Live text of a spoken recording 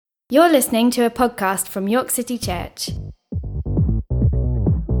You're listening to a podcast from York City Church.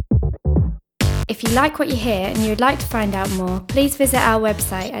 If you like what you hear and you would like to find out more, please visit our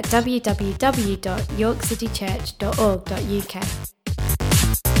website at www.yorkcitychurch.org.uk.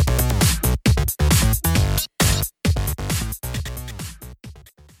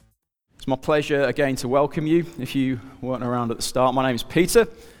 It's my pleasure again to welcome you. If you weren't around at the start, my name is Peter.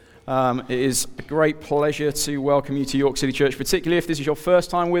 It is a great pleasure to welcome you to York City Church, particularly if this is your first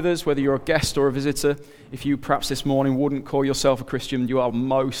time with us, whether you're a guest or a visitor. If you perhaps this morning wouldn't call yourself a Christian, you are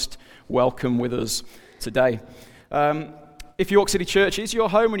most welcome with us today. If York City Church is your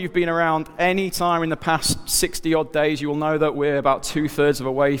home and you've been around any time in the past 60-odd days, you will know that we're about two-thirds of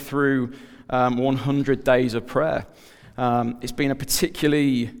a way through 100 days of prayer. It's been a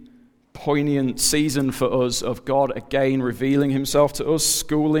particularly poignant season for us of God again revealing himself to us,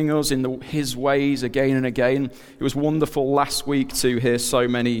 schooling us in his ways again and again. It was wonderful last week to hear so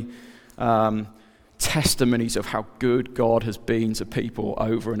many testimonies of how good God has been to people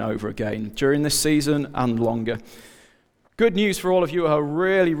over and over again during this season and longer. Good news for all of you who are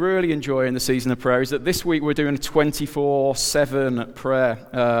really, really enjoying the season of prayer is that this week we're doing a 24/7 prayer.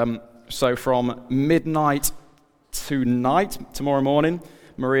 So from midnight to night, tomorrow morning,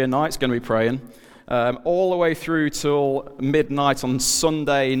 Maria Knight's going to be praying. All the way through till midnight on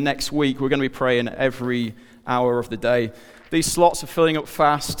Sunday next week, we're going to be praying every hour of the day. These slots are filling up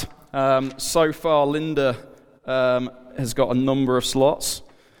fast. So far, Linda has got a number of slots.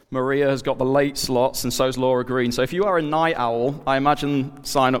 Maria has got the late slots, and so has Laura Green. So if you are a night owl, I imagine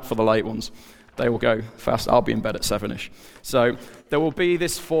sign up for the late ones. They will go fast. I'll be in bed at 7ish. So there will be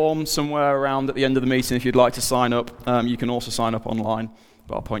this form somewhere around at the end of the meeting if you'd like to sign up. You can also sign up online.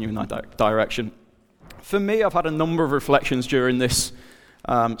 But I'll point you in that direction. For me, I've had a number of reflections during this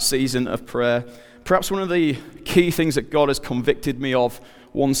season of prayer. Perhaps one of the key things that God has convicted me of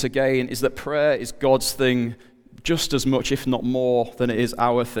once again is that prayer is God's thing just as much, if not more, than it is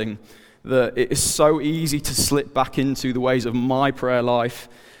our thing. That it is so easy to slip back into the ways of my prayer life,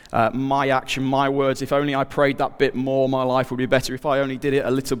 my action, my words. If only I prayed that bit more, my life would be better. If I only did it a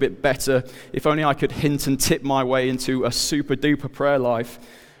little bit better. If only I could hint and tip my way into a super duper prayer life.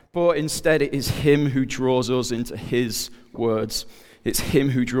 But instead it is him who draws us into his words. It's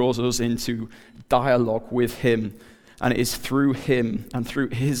him who draws us into dialogue with him. And it is through him and through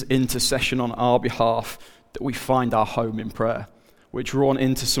his intercession on our behalf that we find our home in prayer. We're drawn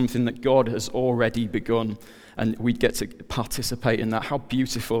into something that God has already begun, and we get to participate in that. How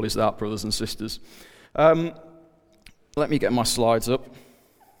beautiful is that, brothers and sisters? Let me get my slides up.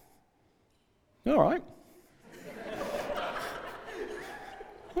 All right.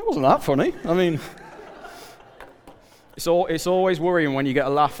 It wasn't that funny. I mean, it's always worrying when you get a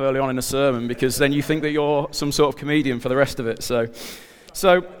laugh early on in a sermon, because then you think that you're some sort of comedian for the rest of it. So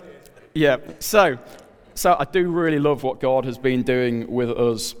I do really love what God has been doing with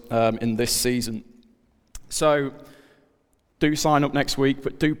us in this season. So do sign up next week,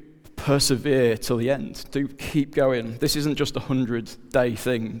 but do persevere till the end. Do keep going. This isn't just a 100-day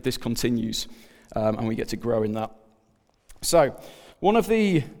thing. This continues, and we get to grow in that. So one of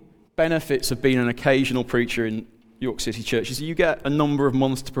the benefits of being an occasional preacher in York City Church is you get a number of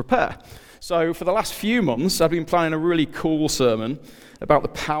months to prepare. So for the last few months, I've been planning a really cool sermon about the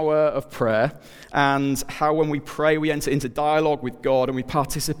power of prayer and how when we pray, we enter into dialogue with God and we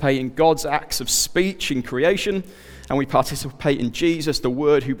participate in God's acts of speech in creation, and we participate in Jesus, the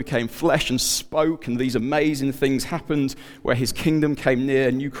Word who became flesh and spoke, and these amazing things happened where his kingdom came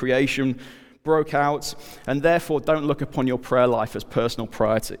near, new creation broke out. And therefore, don't look upon your prayer life as personal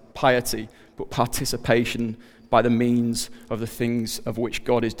piety, but participation by the means of the things of which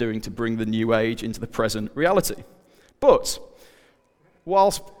God is doing to bring the new age into the present reality. But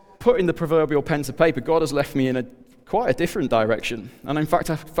whilst putting the proverbial pen to paper, God has left me in quite a different direction. And in fact,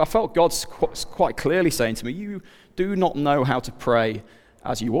 I felt God's quite clearly saying to me, you do not know how to pray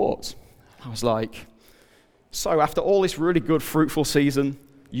as you ought. I was like, so after all this really good, fruitful season,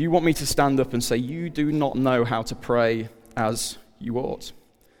 you want me to stand up and say, you do not know how to pray as you ought?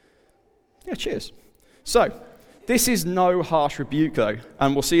 Yeah, cheers. So, this is no harsh rebuke, though,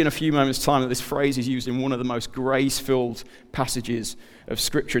 and we'll see in a few moments' time that this phrase is used in one of the most grace-filled passages of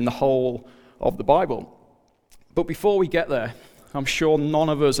Scripture in the whole of the Bible. But before we get there, I'm sure none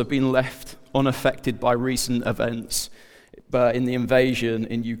of us have been left unaffected by recent events in the invasion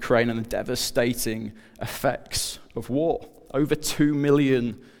in Ukraine and the devastating effects of war. Over 2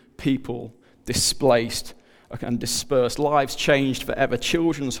 million people displaced and dispersed, lives changed forever,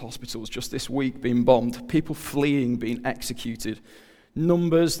 children's hospitals just this week being bombed, people fleeing, being executed,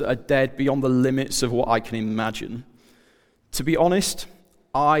 numbers that are dead beyond the limits of what I can imagine. To be honest,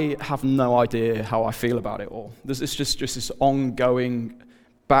 I have no idea how I feel about it all. There's just this ongoing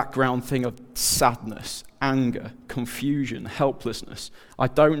background thing of sadness, anger, confusion, helplessness. I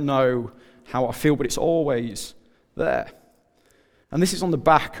don't know how I feel, but it's always there. And this is on the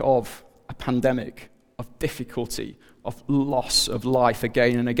back of a pandemic, of difficulty, of loss of life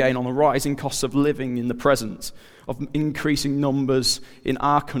again and again, on the rising costs of living in the present, of increasing numbers in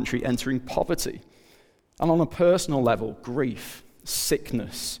our country entering poverty. And on a personal level, grief,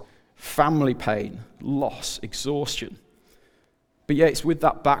 sickness, family pain, loss, exhaustion. But yet it's with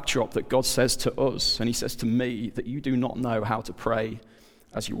that backdrop that God says to us, and he says to me, that you do not know how to pray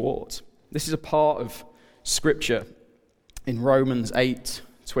as you ought. This is a part of Scripture in Romans 8,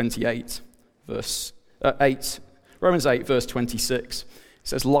 verse 26. It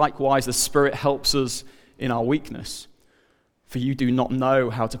says, likewise, the Spirit helps us in our weakness, for you do not know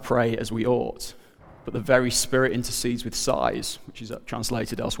how to pray as we ought. But the very Spirit intercedes with sighs, which is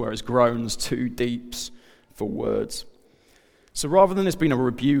translated elsewhere as groans too deep for words. So rather than this being a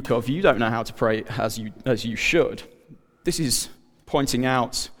rebuke of you don't know how to pray as you should, this is not pointing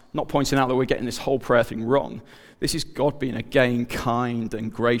out that we're getting this whole prayer thing wrong. This is God being again kind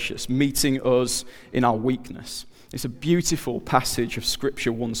and gracious, meeting us in our weakness. It's a beautiful passage of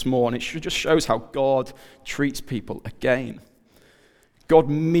Scripture once more, and it just shows how God treats people again. God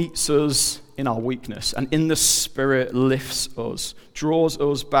meets us in our weakness, and in the Spirit lifts us, draws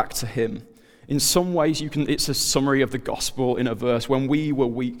us back to him. In some ways, it's a summary of the gospel in a verse. When we were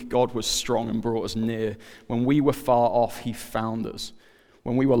weak, God was strong and brought us near. When we were far off, he found us.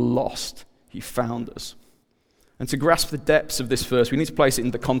 When we were lost, he found us. And to grasp the depths of this verse, we need to place it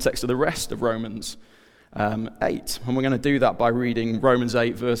in the context of the rest of Romans 8. And we're going to do that by reading Romans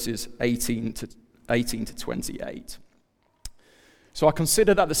 8, verses 18 to 28. So I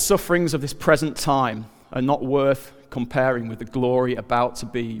consider that the sufferings of this present time are not worth comparing with the glory about to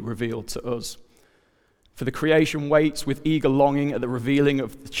be revealed to us. For the creation waits with eager longing at the revealing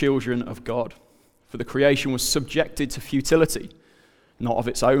of the children of God. For the creation was subjected to futility, not of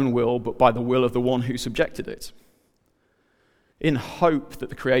its own will, but by the will of the one who subjected it, in hope that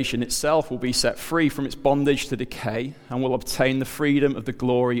the creation itself will be set free from its bondage to decay and will obtain the freedom of the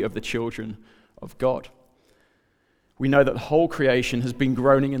glory of the children of God. We know that the whole creation has been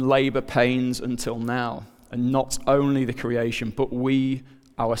groaning in labor pains until now, and not only the creation, but we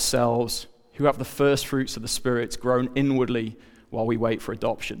ourselves, who have the first fruits of the Spirit, groan inwardly while we wait for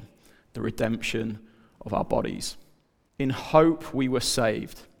adoption, the redemption of our bodies. In hope we were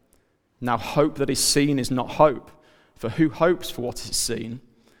saved. Now hope that is seen is not hope, for who hopes for what is seen?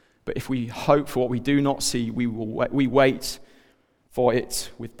 But if we hope for what we do not see, we wait for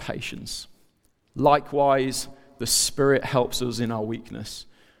it with patience. Likewise, the Spirit helps us in our weakness,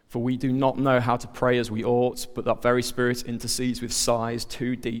 for we do not know how to pray as we ought, but that very Spirit intercedes with sighs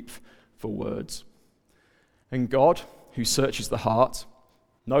too deep for words. And God, who searches the heart,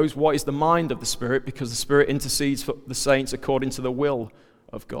 knows what is the mind of the Spirit, because the Spirit intercedes for the saints according to the will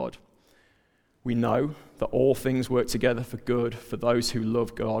of God. We know that all things work together for good for those who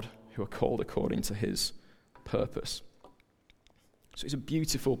love God, who are called according to his purpose. So it's a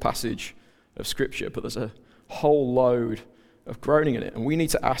beautiful passage of Scripture, but there's a whole load of groaning in it. And we need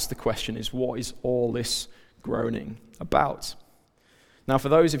to ask the question is, what is all this groaning about? Now, for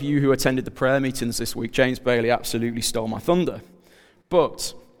those of you who attended the prayer meetings this week, James Bailey absolutely stole my thunder.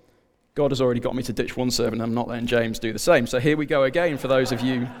 But God has already got me to ditch one servant, and I'm not letting James do the same. So here we go again for those of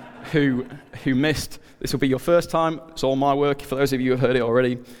you who missed. This will be your first time. It's all my work. For those of you who have heard it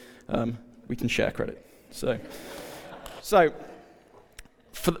already, we can share credit. So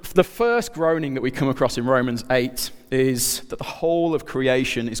for the first groaning that we come across in Romans 8 is that the whole of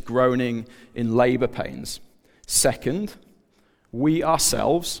creation is groaning in labor pains. Second, we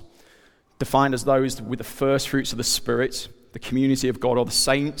ourselves, defined as those with the first fruits of the Spirit, the community of God, or the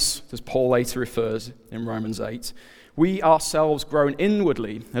saints, as Paul later refers in Romans 8, we ourselves groan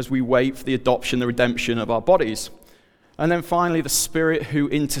inwardly as we wait for the adoption, the redemption of our bodies. And then finally, the Spirit who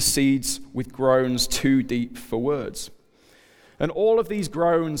intercedes with groans too deep for words. And all of these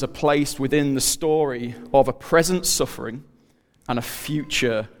groans are placed within the story of a present suffering and a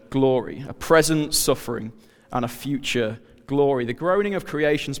future glory. A present suffering and a future glory. The groaning of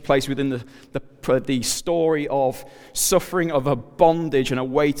creation is placed within the story of suffering, of a bondage and a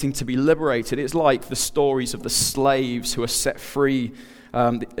waiting to be liberated. It's like the stories of the slaves who are set free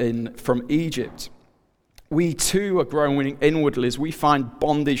from Egypt. We too are groaning inwardly as we find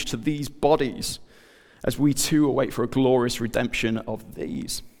bondage to these bodies, as we too await for a glorious redemption of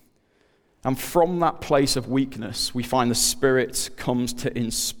these. And from that place of weakness, we find the Spirit comes to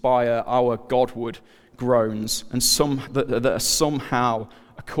inspire our Godward groans, and that are somehow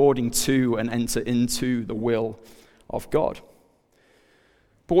according to and enter into the will of God.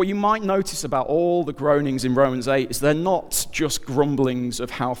 But what you might notice about all the groanings in Romans 8 is they're not just grumblings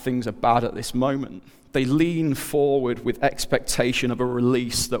of how things are bad at this moment. They lean forward with expectation of a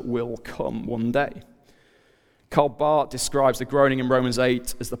release that will come one day. Karl Barth describes the groaning in Romans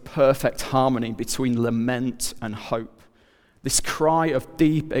 8 as the perfect harmony between lament and hope. This cry of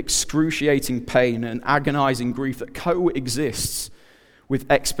deep, excruciating pain and agonizing grief that coexists with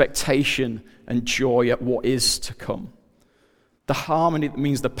expectation and joy at what is to come. The harmony that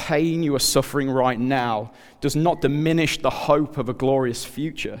means the pain you are suffering right now does not diminish the hope of a glorious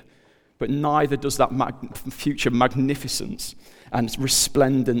future, but neither does that future magnificence and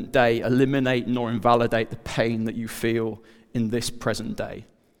resplendent day eliminate nor invalidate the pain that you feel in this present day.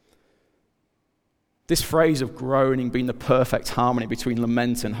 This phrase of groaning being the perfect harmony between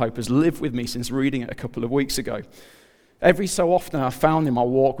lament and hope has lived with me since reading it a couple of weeks ago. Every so often I've found in my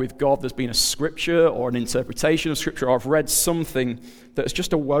walk with God there's been a scripture or an interpretation of scripture, or I've read something that has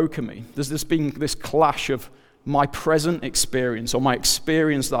just awoken me. There's been this clash of my present experience or my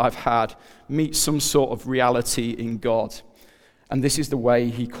experience that I've had meet some sort of reality in God. And this is the way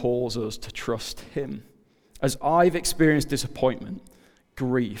he calls us to trust him. As I've experienced disappointment,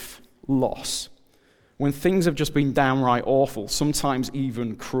 grief, loss, when things have just been downright awful, sometimes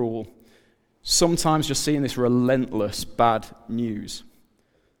even cruel, sometimes just seeing this relentless bad news.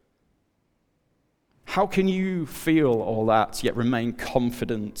 How can you feel all that yet remain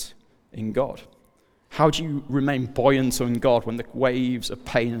confident in God? How do you remain buoyant in God when the waves of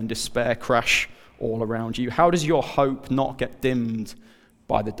pain and despair crash all around you? How does your hope not get dimmed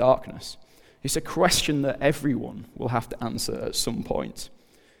by the darkness? It's a question that everyone will have to answer at some point.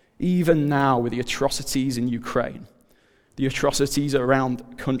 Even now with the atrocities in Ukraine, the atrocities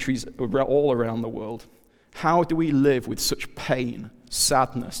around countries all around the world, how do we live with such pain,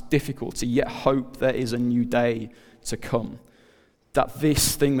 sadness, difficulty, yet hope there is a new day to come? That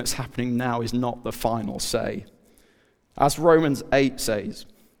this thing that's happening now is not the final say. As Romans 8 says,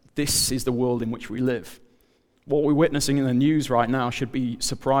 this is the world in which we live. What we're witnessing in the news right now should be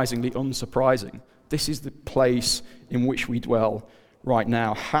surprisingly unsurprising. This is the place in which we dwell right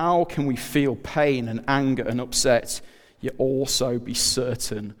now. How can we feel pain and anger and upset, yet also be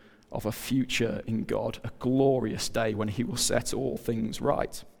certain of a future in God, a glorious day when he will set all things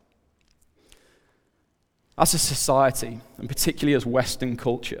right? As a society, and particularly as Western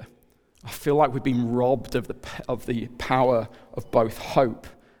culture, I feel like we've been robbed of the power of both hope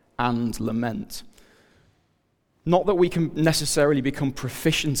and lament. Not that we can necessarily become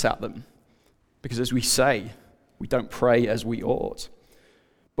proficient at them, because as we say, we don't pray as we ought.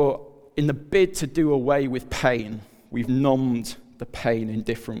 But in the bid to do away with pain, we've numbed the pain in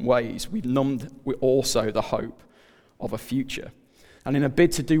different ways. We've numbed also the hope of a future. And in a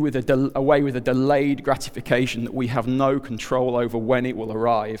bid to do away with a delayed gratification that we have no control over when it will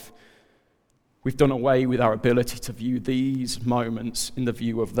arrive, we've done away with our ability to view these moments in the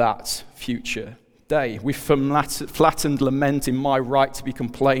view of that future day. We've flattened lament in my right to be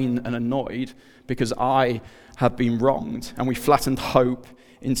complained and annoyed because I have been wronged. And we flattened hope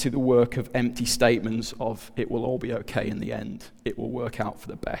into the work of empty statements of it will all be okay in the end. It will work out for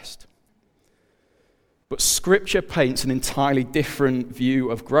the best. But Scripture paints an entirely different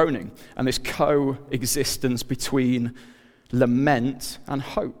view of groaning and this coexistence between lament and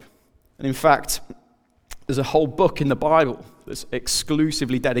hope. And in fact, there's a whole book in the Bible that's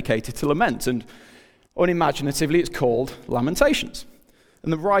exclusively dedicated to lament, and unimaginatively it's called Lamentations.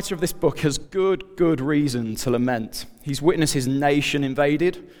 And the writer of this book has good reason to lament. He's witnessed his nation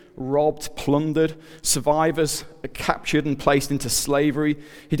invaded, robbed, plundered, survivors are captured and placed into slavery.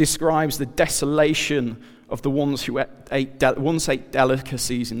 He describes the desolation of the ones who once ate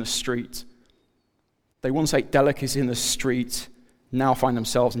delicacies in the street. They once ate delicacies in the street, now find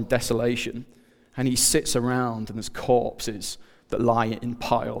themselves in desolation. And he sits around and there's corpses that lie in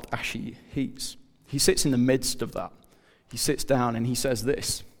piled ashy heaps. He sits in the midst of that. He sits down and he says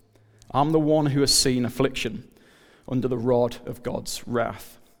this: I'm the one who has seen affliction under the rod of God's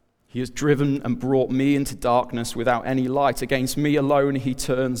wrath. He has driven and brought me into darkness without any light. Against me alone he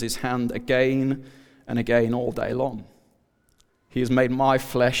turns his hand again and again all day long. He has made my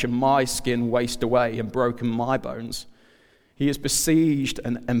flesh and my skin waste away and broken my bones. He has besieged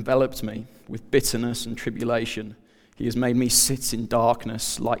and enveloped me with bitterness and tribulation. He has made me sit in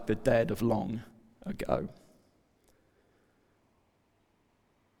darkness like the dead of long ago.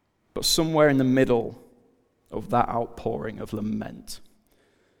 But somewhere in the middle of that outpouring of lament,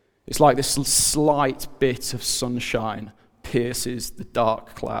 it's like this slight bit of sunshine pierces the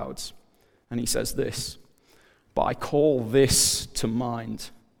dark clouds. And he says this: But I call this to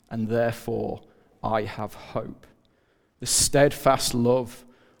mind, and therefore I have hope. The steadfast love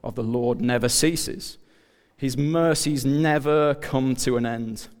of the Lord never ceases. His mercies never come to an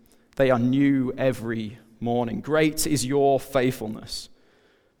end. They are new every morning. Great is your faithfulness.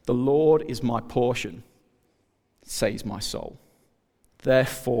 The Lord is my portion, says my soul.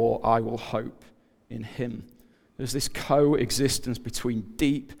 Therefore I will hope in him. There's this coexistence between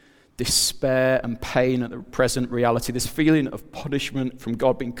deep despair and pain at the present reality, this feeling of punishment from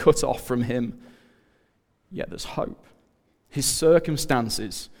God, being cut off from him. Yet there's hope. His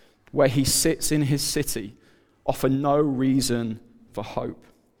circumstances, where he sits in his city, offer no reason for hope.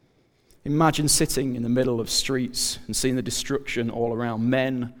 Imagine sitting in the middle of streets and seeing the destruction all around,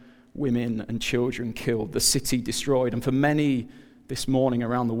 men, women, and children killed, the city destroyed. And for many this morning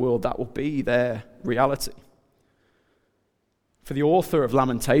around the world, that will be their reality. For the author of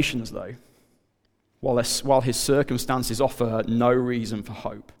Lamentations, though, while his circumstances offer no reason for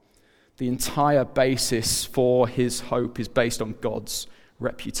hope, the entire basis for his hope is based on God's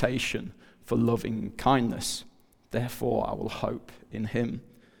reputation for loving kindness. Therefore, I will hope in him.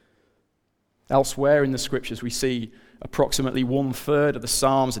 Elsewhere in the scriptures, we see approximately 1/3 of the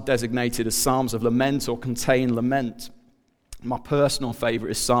Psalms are designated as Psalms of lament or contain lament. My personal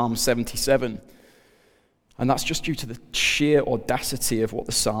favourite is Psalm 77. And that's just due to the sheer audacity of what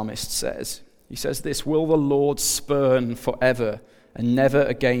the psalmist says. He says this: "Will the Lord spurn forever and never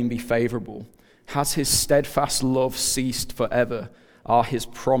again be favourable? Has his steadfast love ceased forever? Are his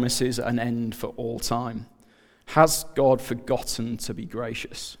promises an end for all time? Has God forgotten to be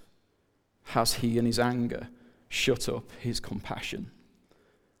gracious? Has he in his anger shut up his compassion?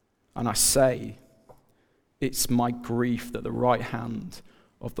 And I say, it's my grief that the right hand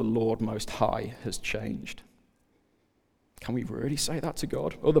of the Lord Most High has changed." Can we really say that to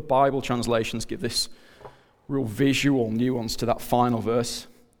God? Other Bible translations give this real visual nuance to that final verse.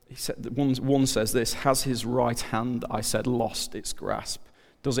 He said, one says this: "Has his right hand, I said, lost its grasp?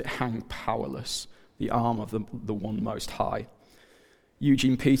 Does it hang powerless, the arm of the one Most High?"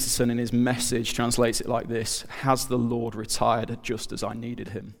 Eugene Peterson in his Message translates it like this: "Has the Lord retired just as I needed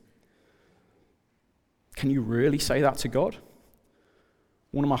him?" Can you really say that to God?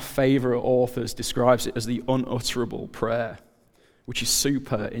 One of my favorite authors describes it as the unutterable prayer, which is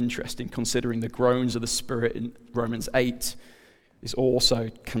super interesting considering the groans of the Spirit in Romans 8 is also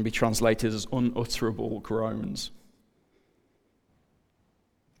can be translated as unutterable groans.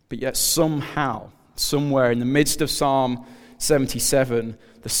 But yet somehow, somewhere in the midst of Psalm 77,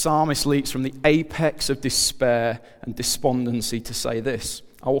 the psalmist leaps from the apex of despair and despondency to say this: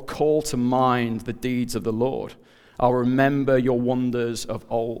 "I will call to mind the deeds of the Lord. I'll remember your wonders of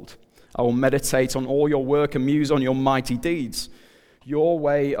old. I will meditate on all your work and muse on your mighty deeds. Your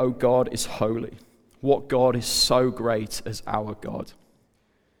way, O God, is holy. What God is so great as our God?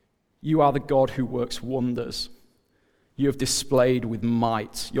 You are the God who works wonders. You have displayed with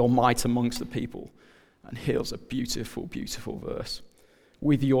might, your might amongst the people." And here's a beautiful, beautiful verse.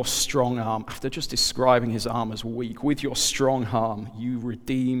 "With your strong arm," after just describing his arm as weak, "with your strong arm you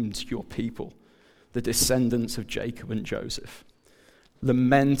redeemed your people, the descendants of Jacob and Joseph."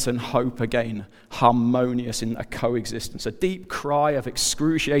 Lament and hope again, harmonious in a coexistence. A deep cry of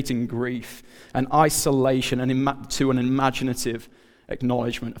excruciating grief and isolation and to an imaginative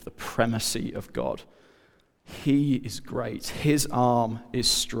acknowledgement of the primacy of God. He is great. His arm is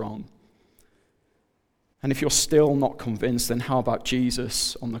strong. And if you're still not convinced, then how about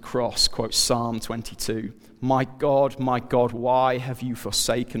Jesus on the cross? Quote Psalm 22. my God, why have you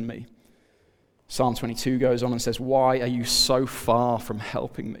forsaken me?" Psalm 22 goes on and says, "Why are you so far from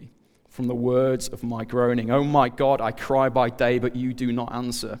helping me? From the words of my groaning. Oh my God, I cry by day, but you do not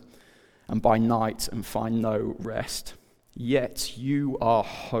answer, and by night and find no rest. Yet you are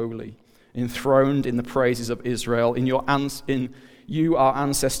holy, enthroned in the praises of Israel. In you our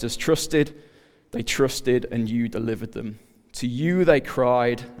ancestors trusted. They trusted and you delivered them. To you they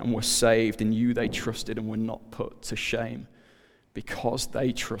cried and were saved. In you they trusted and were not put to shame. Because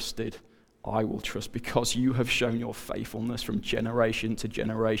they trusted, I will trust. Because you have shown your faithfulness from generation to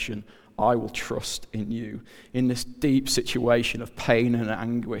generation, I will trust in you. In this deep situation of pain and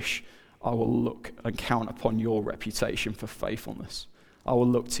anguish, I will look and count upon your reputation for faithfulness. I will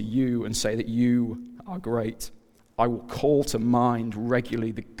look to you and say that you are great. I will call to mind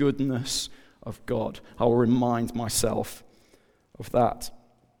regularly the goodness of God. I will remind myself of that."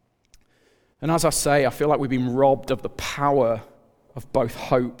 And as I say, I feel like we've been robbed of the power of both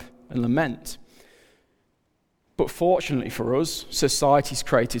hope and lament. But fortunately for us, society's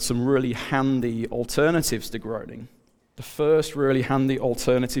created some really handy alternatives to groaning. The first really handy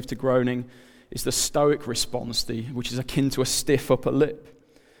alternative to groaning is the Stoic response, which is akin to a stiff upper lip.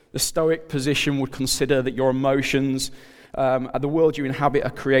 The Stoic position would consider that your emotions, the world you inhabit,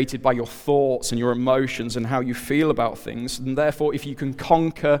 are created by your thoughts and your emotions and how you feel about things. And therefore, if you can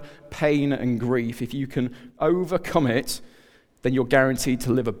conquer pain and grief, if you can overcome it, then you're guaranteed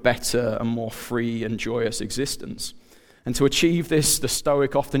to live a better and more free and joyous existence. And to achieve this, the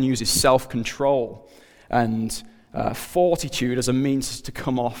Stoic often uses self-control and fortitude as a means to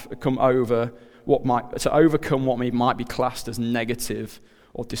overcome what might be classed as negative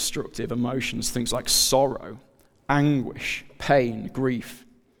or destructive emotions, things like sorrow, anguish, pain, grief.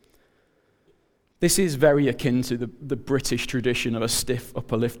 This is very akin to the British tradition of a stiff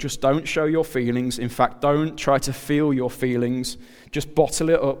upper lip. Just don't show your feelings. In fact, don't try to feel your feelings. Just bottle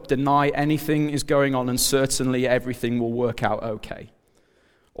it up, deny anything is going on, and certainly everything will work out okay.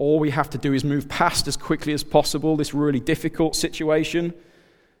 All we have to do is move past as quickly as possible this really difficult situation.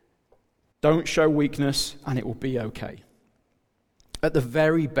 Don't show weakness, and it will be okay. At the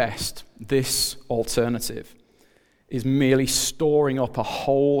very best, this alternative is merely storing up a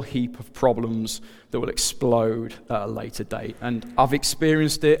whole heap of problems that will explode at a later date. And I've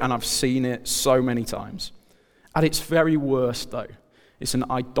experienced it and I've seen it so many times. At its very worst, though, it's an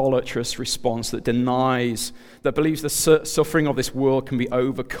idolatrous response that believes the suffering of this world can be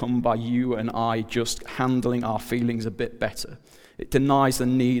overcome by you and I just handling our feelings a bit better. It denies the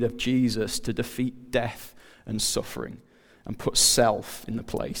need of Jesus to defeat death and suffering and put self in the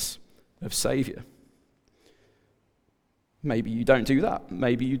place of Savior. Maybe you don't do that.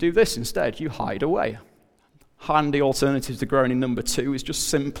 Maybe you do this instead. You hide away. Handy alternative to groaning number 2 is just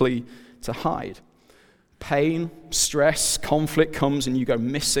simply to hide. Pain, stress, conflict comes and you go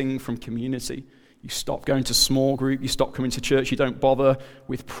missing from community. You stop going to small group. You stop coming to church. You don't bother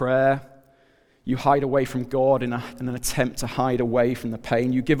with prayer. You hide away from God in an attempt to hide away from the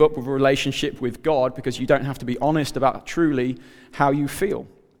pain. You give up a relationship with God because you don't have to be honest about truly how you feel.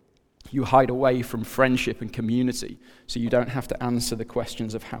 You hide away from friendship and community so you don't have to answer the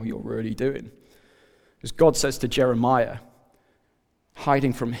questions of how you're really doing. As God says to Jeremiah,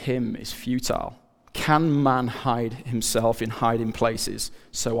 hiding from him is futile. Can man hide himself in hiding places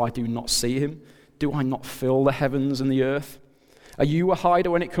so I do not see him? Do I not fill the heavens and the earth? Are you a hider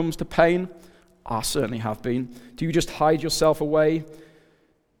when it comes to pain? I certainly have been. Do you just hide yourself away?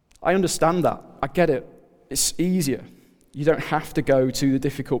 I understand that. I get it. It's easier. You don't have to go to the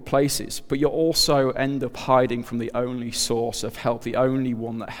difficult places, but you'll also end up hiding from the only source of help, the only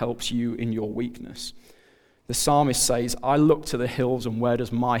one that helps you in your weakness. The psalmist says, I look to the hills, and where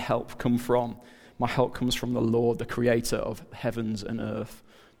does my help come from? My help comes from the Lord, the creator of heavens and earth,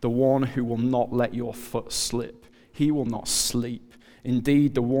 the one who will not let your foot slip. He will not sleep.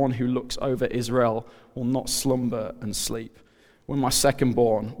 Indeed, the one who looks over Israel will not slumber and sleep. When my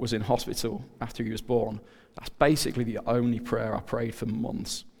second-born was in hospital after he was born, that's basically the only prayer I prayed for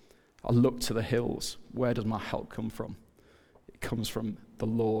months. I looked to the hills. Where does my help come from? It comes from the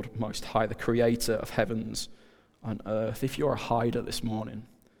Lord Most High, the creator of heavens and earth. If you're a hider this morning,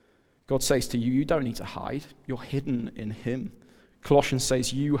 God says to you, you don't need to hide. You're hidden in him. Colossians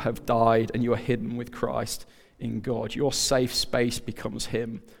says you have died and you are hidden with Christ in God. Your safe space becomes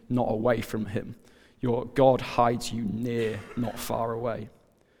him, not away from him. Your God hides you near, not far away.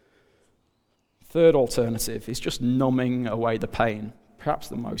 Third alternative is just numbing away the pain, perhaps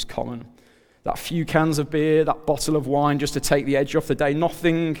the most common. That few cans of beer, that bottle of wine just to take the edge off the day.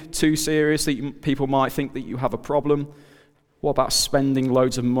 Nothing too serious that people might think that you have a problem. What about spending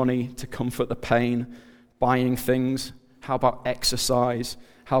loads of money to comfort the pain, buying things? How about exercise?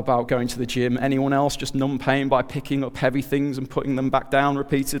 How about going to the gym? Anyone else just numb pain by picking up heavy things and putting them back down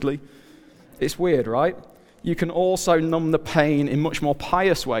repeatedly? It's weird, right? You can also numb the pain in much more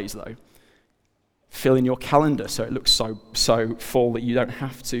pious ways, though. Fill in your calendar so it looks so full that you don't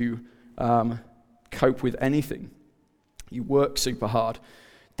have to cope with anything. You work super hard.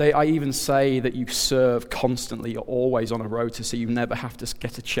 I even say that you serve constantly. You're always on a rota, so you never have to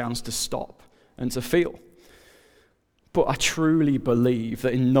get a chance to stop and to feel. But I truly believe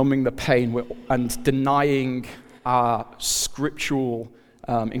that in numbing the pain and denying our scriptural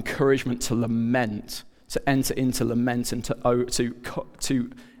encouragement to lament, to enter into lament and to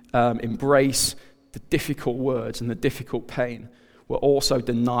embrace the difficult words and the difficult pain, we're also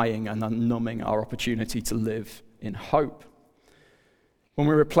denying and numbing our opportunity to live in hope. When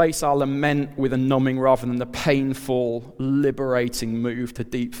we replace our lament with a numbing rather than the painful, liberating move to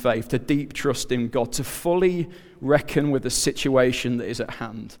deep faith, to deep trust in God, to fully reckon with the situation that is at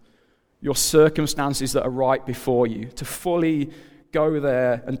hand, your circumstances that are right before you, to fully go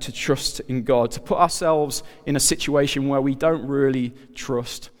there and to trust in God, to put ourselves in a situation where we don't really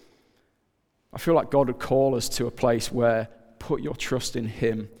trust, I feel like God would call us to a place where put your trust in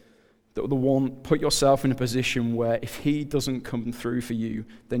him. Put yourself in a position where if he doesn't come through for you,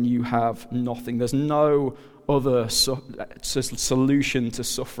 then you have nothing. There's no other solution to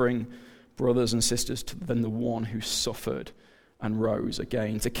suffering, brothers and sisters, than the one who suffered and rose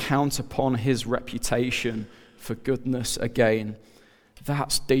again. To count upon his reputation for goodness again,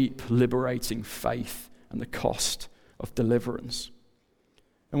 that's deep, liberating faith and the cost of deliverance.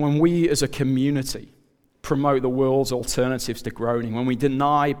 And when we as a community promote the world's alternatives to groaning, when we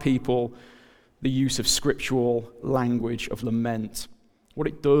deny people the use of scriptural language of lament, what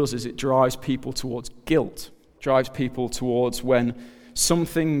it does is it drives people towards guilt, drives people towards when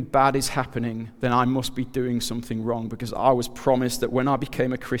something bad is happening, then I must be doing something wrong because I was promised that when I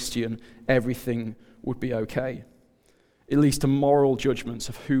became a Christian, everything would be okay. It leads to moral judgments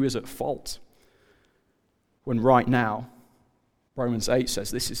of who is at fault. When right now, Romans 8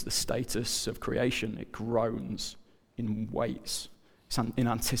 says this is the status of creation. It groans in waits. It's in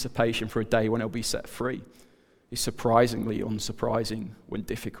anticipation for a day when it'll be set free. It's surprisingly unsurprising when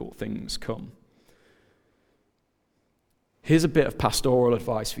difficult things come. Here's a bit of pastoral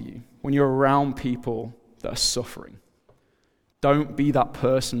advice for you. When you're around people that are suffering, don't be that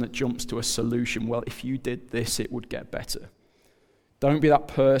person that jumps to a solution. Well, if you did this, it would get better. Don't be that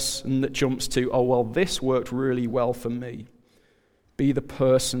person that jumps to, oh, well, this worked really well for me. Be the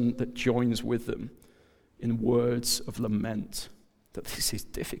person that joins with them in words of lament that this is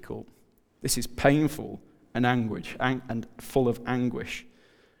difficult, this is painful and anguish, and full of anguish,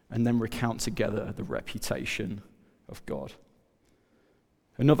 and then recount together the reputation of God.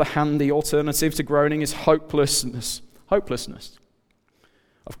 Another handy alternative to groaning is hopelessness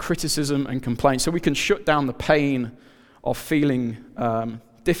of criticism and complaint. So we can shut down the pain of feeling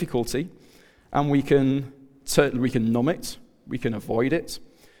difficulty, and we can numb it. We can avoid it,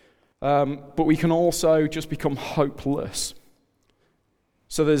 but we can also just become hopeless.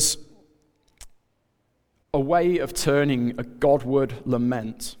 So there's a way of turning a Godward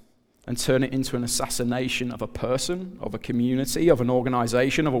lament and turn it into an assassination of a person, of a community, of an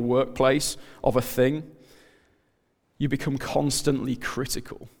organization, of a workplace, of a thing. You become constantly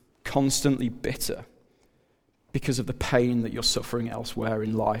critical, constantly bitter, because of the pain that you're suffering elsewhere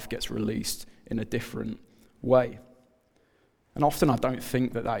in life gets released in a different way. And often I don't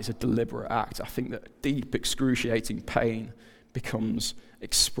think that is a deliberate act. I think that deep, excruciating pain becomes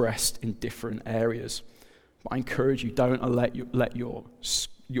expressed in different areas. But I encourage you, don't let your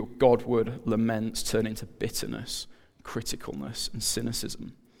Godward laments turn into bitterness, criticalness, and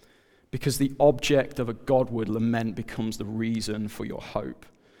cynicism. Because the object of a Godward lament becomes the reason for your hope.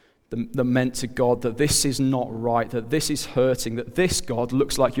 The lament to God that this is not right, that this is hurting, that this, God,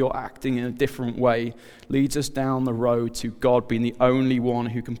 looks like you're acting in a different way, leads us down the road to God being the only one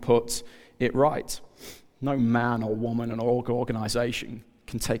who can put it right. No man or woman or organization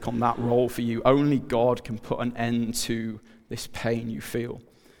can take on that role for you. Only God can put an end to this pain you feel.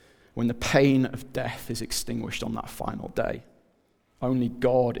 When the pain of death is extinguished on that final day, only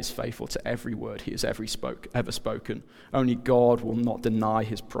God is faithful to every word he has ever spoken. Only God will not deny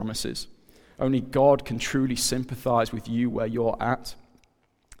his promises. Only God can truly sympathize with you where you're at.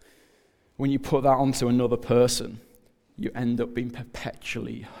 When you put that onto another person, you end up being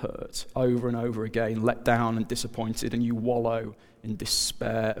perpetually hurt over and over again, let down and disappointed, and you wallow in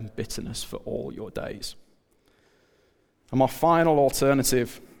despair and bitterness for all your days. And my final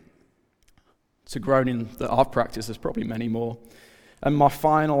alternative to groaning that I've practiced, there's probably many more, and my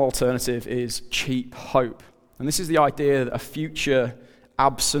final alternative is cheap hope. And this is the idea that a future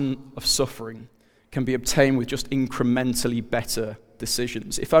absent of suffering can be obtained with just incrementally better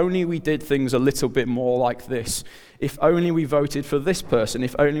decisions. If only we did things a little bit more like this. If only we voted for this person.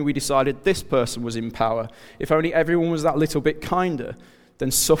 If only we decided this person was in power. If only everyone was that little bit kinder, then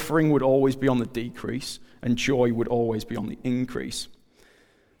suffering would always be on the decrease and joy would always be on the increase.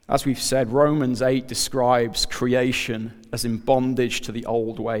 As we've said, Romans 8 describes creation as in bondage to the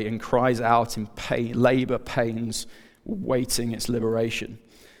old way and cries out in pain, labor pains, waiting its liberation.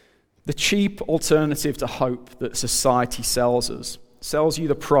 The cheap alternative to hope that society sells us sells you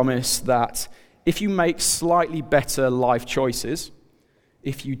the promise that if you make slightly better life choices,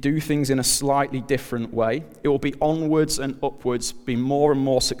 if you do things in a slightly different way, it will be onwards and upwards, be more and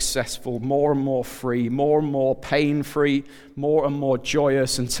more successful, more and more free, more and more pain-free, more and more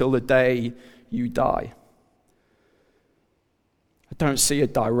joyous until the day you die. I don't see a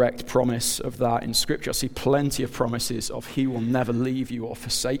direct promise of that in Scripture. I see plenty of promises of he will never leave you or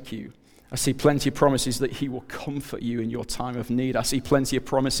forsake you. I see plenty of promises that he will comfort you in your time of need. I see plenty of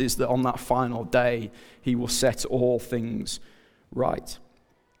promises that on that final day, he will set all things right.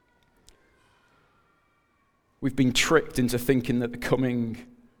 We've been tricked into thinking that the coming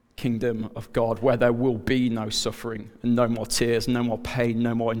kingdom of God, where there will be no suffering and no more tears, no more pain,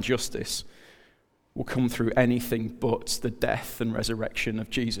 no more injustice, will come through anything but the death and resurrection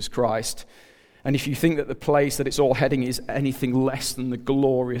of Jesus Christ. And if you think that the place that it's all heading is anything less than the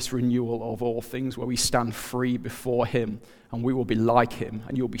glorious renewal of all things, where we stand free before him and we will be like him,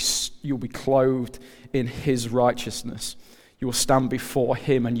 and you'll be clothed in his righteousness. You will stand before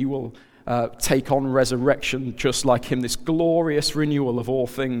him and you will take on resurrection just like him, this glorious renewal of all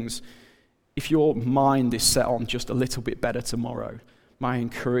things. If your mind is set on just a little bit better tomorrow, may I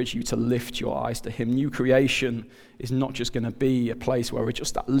encourage you to lift your eyes to him. New creation is not just going to be a place where we're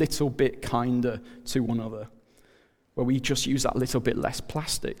just that little bit kinder to one another, where we just use that little bit less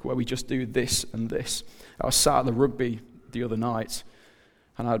plastic, where we just do this and this. I was sat at the rugby the other night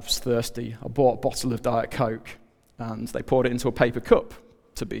and I was thirsty. I bought a bottle of Diet Coke and they poured it into a paper cup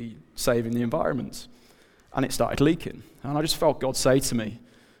to be saving the environment, and it started leaking. And I just felt God say to me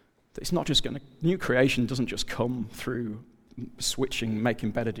that it's not just going to, new creation doesn't just come through switching,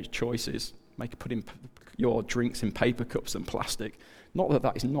 making better choices, putting your drinks in paper cups and plastic. Not that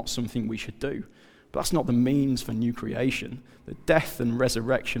that is not something we should do, but that's not the means for new creation. The death and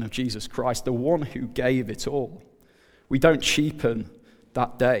resurrection of Jesus Christ, the one who gave it all. We don't cheapen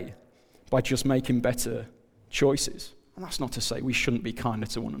that day by just making better choices. And that's not to say we shouldn't be kinder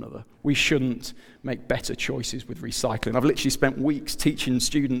to one another. We shouldn't make better choices with recycling. I've literally spent weeks teaching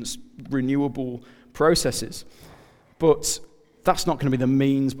students renewable processes. But that's not going to be the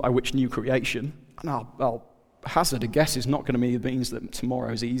means by which new creation, and I'll hazard a guess, is not going to be the means that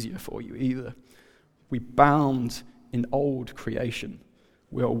tomorrow is easier for you either. We bound in old creation.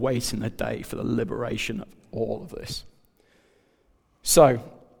 We are waiting the day for the liberation of all of this. So,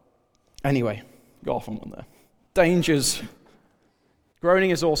 anyway, got off on one there. Dangers.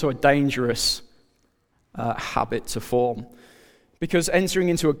 Groaning is also a dangerous habit to form, because entering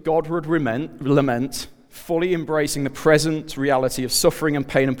into a Godward lament, fully embracing the present reality of suffering and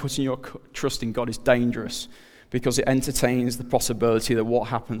pain and putting your trust in God is dangerous, because it entertains the possibility that what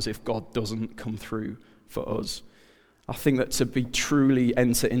happens if God doesn't come through for us. I think that to be truly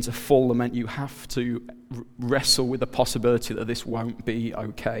enter into full lament, you have to wrestle with the possibility that this won't be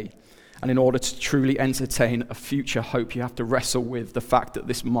okay. And in order to truly entertain a future hope, you have to wrestle with the fact that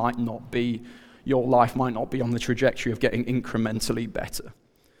this might not be, your life might not be on the trajectory of getting incrementally better.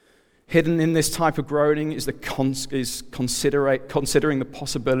 Hidden in this type of groaning is considering the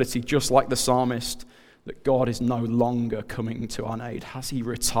possibility, just like the psalmist, that God is no longer coming to our aid. Has he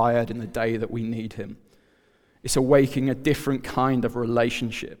retired in the day that we need him? It's awakening a different kind of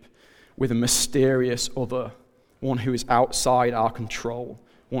relationship with a mysterious other, one who is outside our control,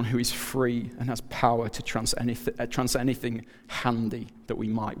 one who is free and has power to transfer anything handy that we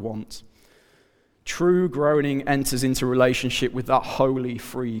might want. True groaning enters into relationship with that holy,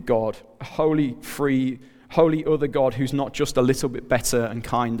 free God, a holy, free, holy other God who's not just a little bit better and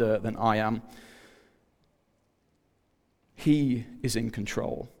kinder than I am. He is in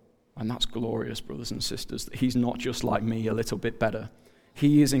control, and that's glorious, brothers and sisters, that he's not just like me, a little bit better.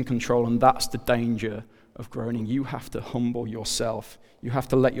 He is in control, and that's the danger of groaning. You have to humble yourself. You have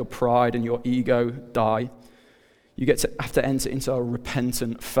to let your pride and your ego die. You have to enter into a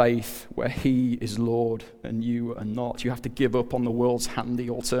repentant faith where he is Lord and you are not. You have to give up on the world's handy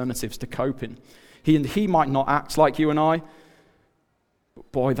alternatives to coping. He might not act like you and I,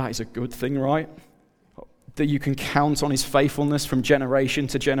 but boy, that is a good thing, right? That you can count on his faithfulness from generation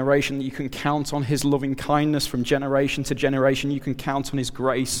to generation. You can count on his loving kindness from generation to generation. You can count on his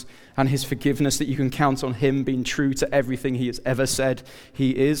grace and his forgiveness. That you can count on him being true to everything he has ever said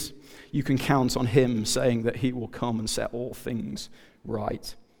he is. You can count on him saying that he will come and set all things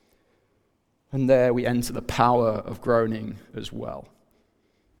right. And there we enter the power of groaning as well.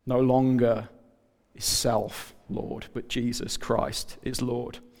 No longer is self Lord, but Jesus Christ is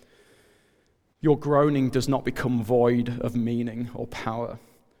Lord. Your groaning does not become void of meaning or power.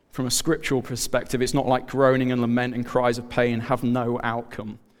 From a scriptural perspective, it's not like groaning and lament and cries of pain have no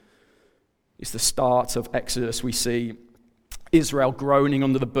outcome. It's the start of Exodus. We see Israel groaning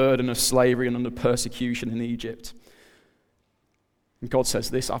under the burden of slavery and under persecution in Egypt. And God says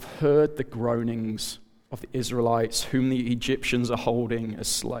this, I've heard the groanings of the Israelites whom the Egyptians are holding as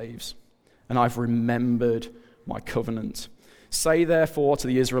slaves, and I've remembered my covenant. Say therefore to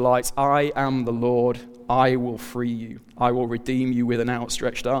the Israelites, I am the Lord, I will free you, I will redeem you with an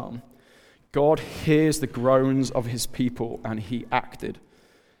outstretched arm. God hears the groans of his people, and he acted.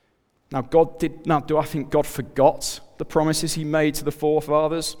 Now do I think God forgot the promises he made to the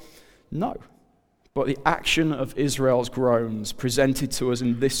forefathers? No. But the action of Israel's groans presented to us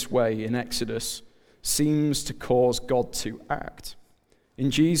in this way in Exodus seems to cause God to act.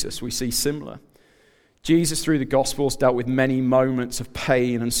 In Jesus, we see similar. Jesus, through the Gospels, dealt with many moments of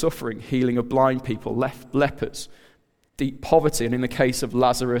pain and suffering, healing of blind people, lepers, deep poverty, and in the case of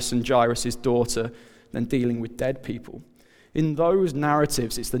Lazarus and Jairus' daughter, then dealing with dead people. In those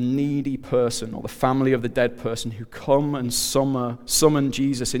narratives, it's the needy person or the family of the dead person who come and summon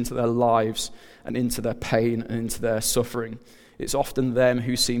Jesus into their lives and into their pain and into their suffering. It's often them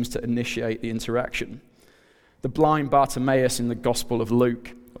who seems to initiate the interaction. The blind Bartimaeus in the Gospel of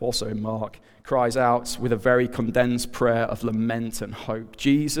Luke, also in Mark, cries out with a very condensed prayer of lament and hope,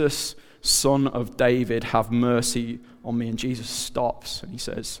 "Jesus, Son of David, have mercy on me." And Jesus stops and he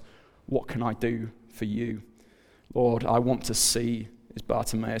says, "What can I do for you?" "Lord, I want to see," is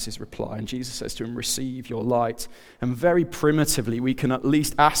Bartimaeus' reply. And Jesus says to him, "Receive your light." And very primitively, we can at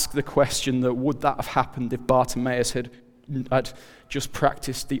least ask the question that would that have happened if Bartimaeus had just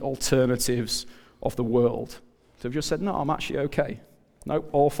practiced the alternatives of the world? So have just said, "No, I'm actually okay. Nope,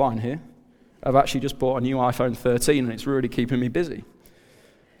 all fine here. I've actually just bought a new iPhone 13 and it's really keeping me busy."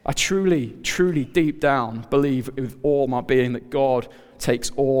 I truly, truly deep down believe with all my being that God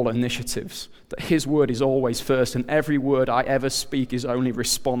takes all initiatives, that his word is always first, and every word I ever speak is only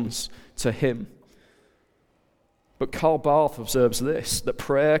response to him. But Karl Barth observes this, that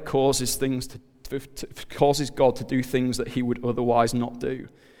prayer causes God to do things that he would otherwise not do.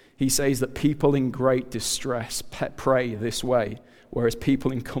 He says that people in great distress pray this way, whereas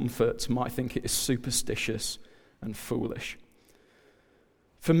people in comfort might think it is superstitious and foolish.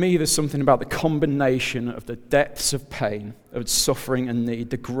 For me, there's something about the combination of the depths of pain, of suffering and need,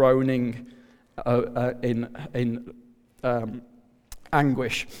 the groaning in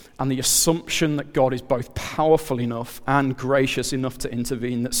anguish, and the assumption that God is both powerful enough and gracious enough to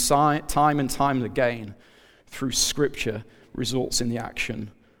intervene, that time and time again, through Scripture, results in the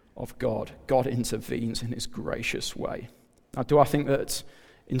action of God. God intervenes in his gracious way. Now, do I think that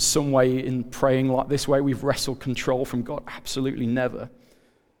in some way, in praying like this way, we've wrestled control from God? Absolutely never.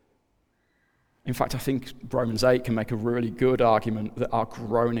 In fact, I think Romans 8 can make a really good argument that our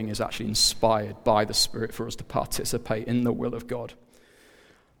groaning is actually inspired by the Spirit for us to participate in the will of God.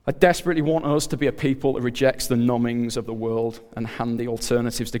 I desperately want us to be a people that rejects the numbings of the world and handy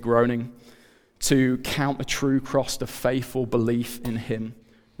alternatives to groaning, to count the true cross to faithful belief in him,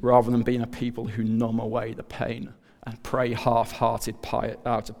 rather than being a people who numb away the pain and pray half-hearted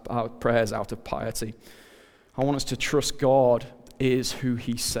prayers out of piety. I want us to trust God is who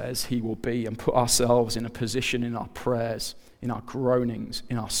he says he will be, and put ourselves in a position in our prayers, in our groanings,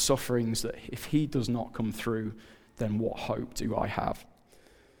 in our sufferings, that if he does not come through, then what hope do I have?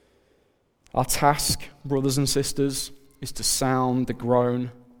 Our task, brothers and sisters, is to sound the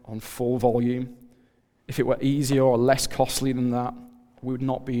groan on full volume. If it were easier or less costly than that, we would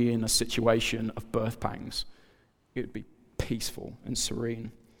not be in a situation of birth pangs. It would be peaceful and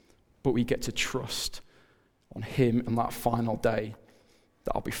serene. But we get to trust on him on that final day,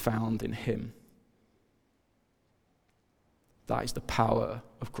 that I'll be found in him. That is the power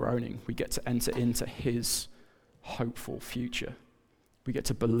of groaning. We get to enter into his hopeful future. We get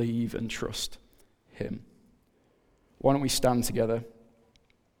to believe and trust him. Why don't we stand together?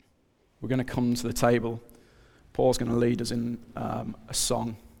 We're going to come to the table. Paul's going to lead us in a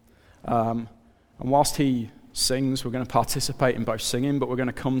song. And whilst he sings, we're going to participate in both singing, but we're going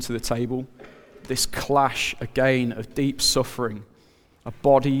to come to the table. This clash again of deep suffering, a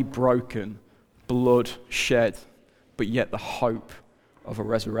body broken, blood shed, but yet the hope of a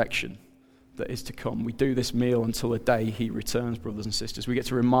resurrection that is to come. We do this meal until the day he returns, brothers and sisters. We get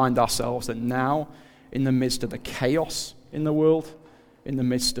to remind ourselves that now, in the midst of the chaos in the world, in the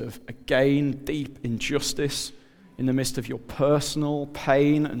midst of, again, deep injustice, in the midst of your personal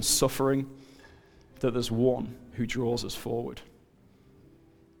pain and suffering, that there's one who draws us forward.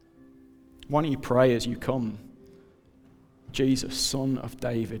 Why don't you pray as you come? Jesus, Son of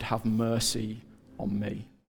David, have mercy on me.